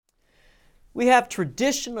We have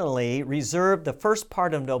traditionally reserved the first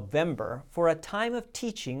part of November for a time of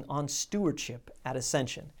teaching on stewardship at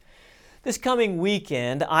Ascension. This coming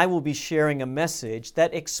weekend, I will be sharing a message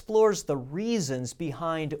that explores the reasons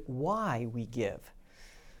behind why we give.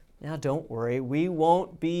 Now, don't worry, we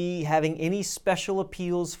won't be having any special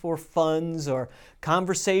appeals for funds or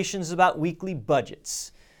conversations about weekly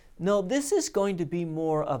budgets. No, this is going to be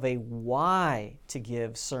more of a why to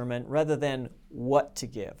give sermon rather than what to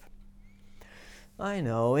give. I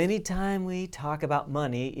know, anytime we talk about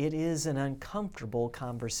money, it is an uncomfortable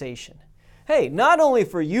conversation. Hey, not only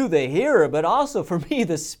for you, the hearer, but also for me,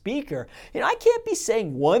 the speaker. I can't be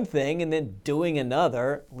saying one thing and then doing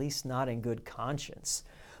another, at least not in good conscience.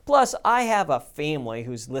 Plus, I have a family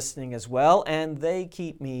who's listening as well, and they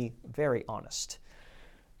keep me very honest.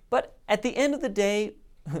 But at the end of the day,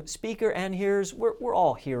 speaker and hearers, we're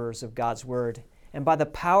all hearers of God's Word. And by the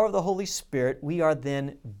power of the Holy Spirit, we are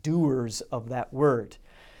then doers of that Word.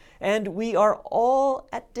 And we are all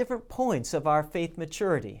at different points of our faith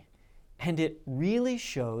maturity. And it really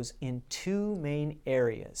shows in two main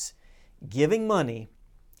areas: giving money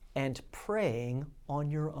and praying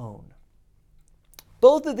on your own.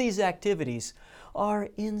 Both of these activities are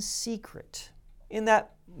in secret, in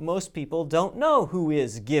that most people don't know who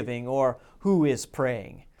is giving or who is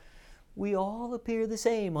praying. We all appear the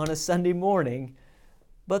same on a Sunday morning,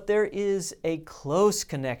 but there is a close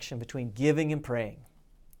connection between giving and praying.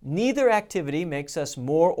 Neither activity makes us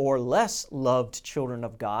more or less loved children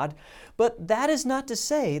of God, but that is not to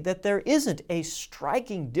say that there isn't a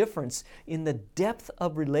striking difference in the depth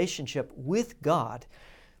of relationship with God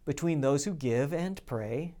between those who give and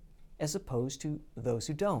pray as opposed to those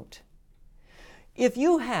who don't. If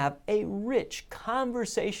you have a rich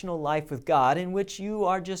conversational life with God in which you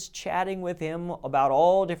are just chatting with Him about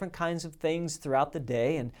all different kinds of things throughout the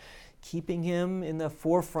day and keeping Him in the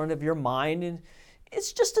forefront of your mind, and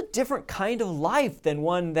it's just a different kind of life than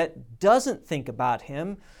one that doesn't think about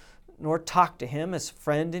Him nor talk to Him as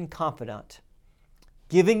friend and confidant.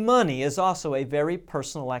 Giving money is also a very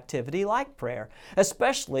personal activity like prayer,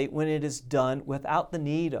 especially when it is done without the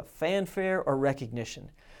need of fanfare or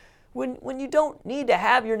recognition. When you don't need to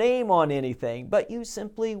have your name on anything, but you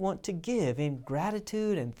simply want to give in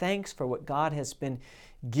gratitude and thanks for what God has been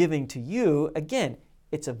giving to you, again,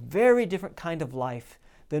 it's a very different kind of life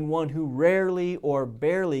than one who rarely or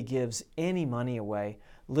barely gives any money away,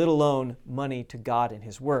 let alone money to God and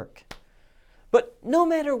His work. But no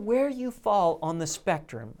matter where you fall on the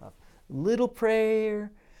spectrum of little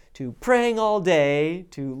prayer to praying all day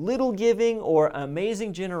to little giving or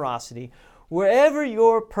amazing generosity, wherever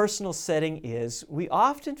your personal setting is, we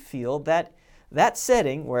often feel that that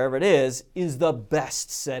setting, wherever it is the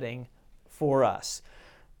best setting for us.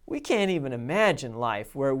 We can't even imagine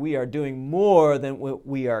life where we are doing more than what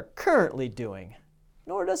we are currently doing,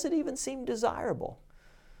 nor does it even seem desirable.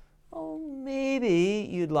 Oh, maybe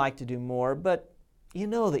you'd like to do more, but you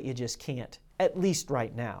know that you just can't, at least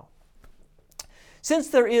right now. Since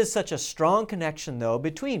there is such a strong connection, though,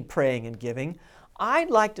 between praying and giving,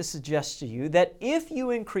 I'd like to suggest to you that if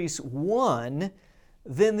you increase one,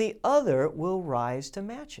 then the other will rise to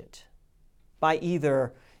match it. By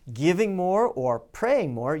either giving more or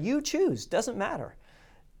praying more, you choose, doesn't matter.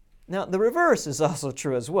 Now, the reverse is also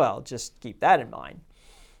true as well, just keep that in mind.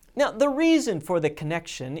 Now, the reason for the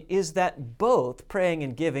connection is that both praying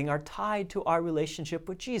and giving are tied to our relationship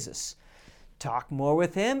with Jesus. Talk more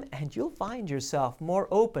with Him, and you'll find yourself more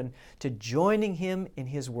open to joining Him in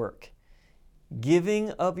His work.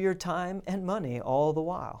 Giving of your time and money all the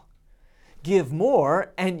while. Give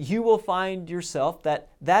more, and you will find yourself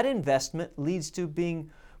that investment leads to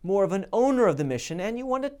being more of an owner of the mission, and you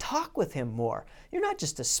want to talk with Him more. You're not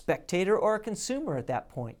just a spectator or a consumer at that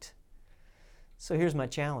point. So here's my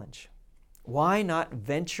challenge. Why not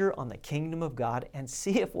venture on the kingdom of God and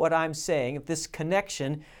see if what I'm saying, if this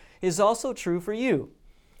connection is also true for you?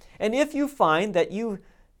 And if you find that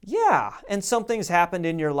and something's happened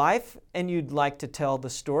in your life and you'd like to tell the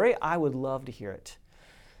story, I would love to hear it.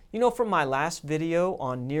 From my last video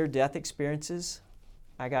on near-death experiences,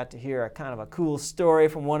 I got to hear a kind of a cool story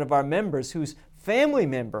from one of our members whose family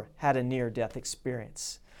member had a near-death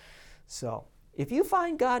experience. So, if you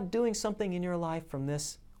find God doing something in your life from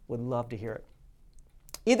this, would love to hear it.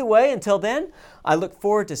 Either way, until then, I look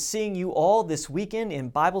forward to seeing you all this weekend in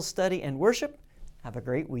Bible study and worship. Have a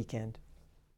great weekend.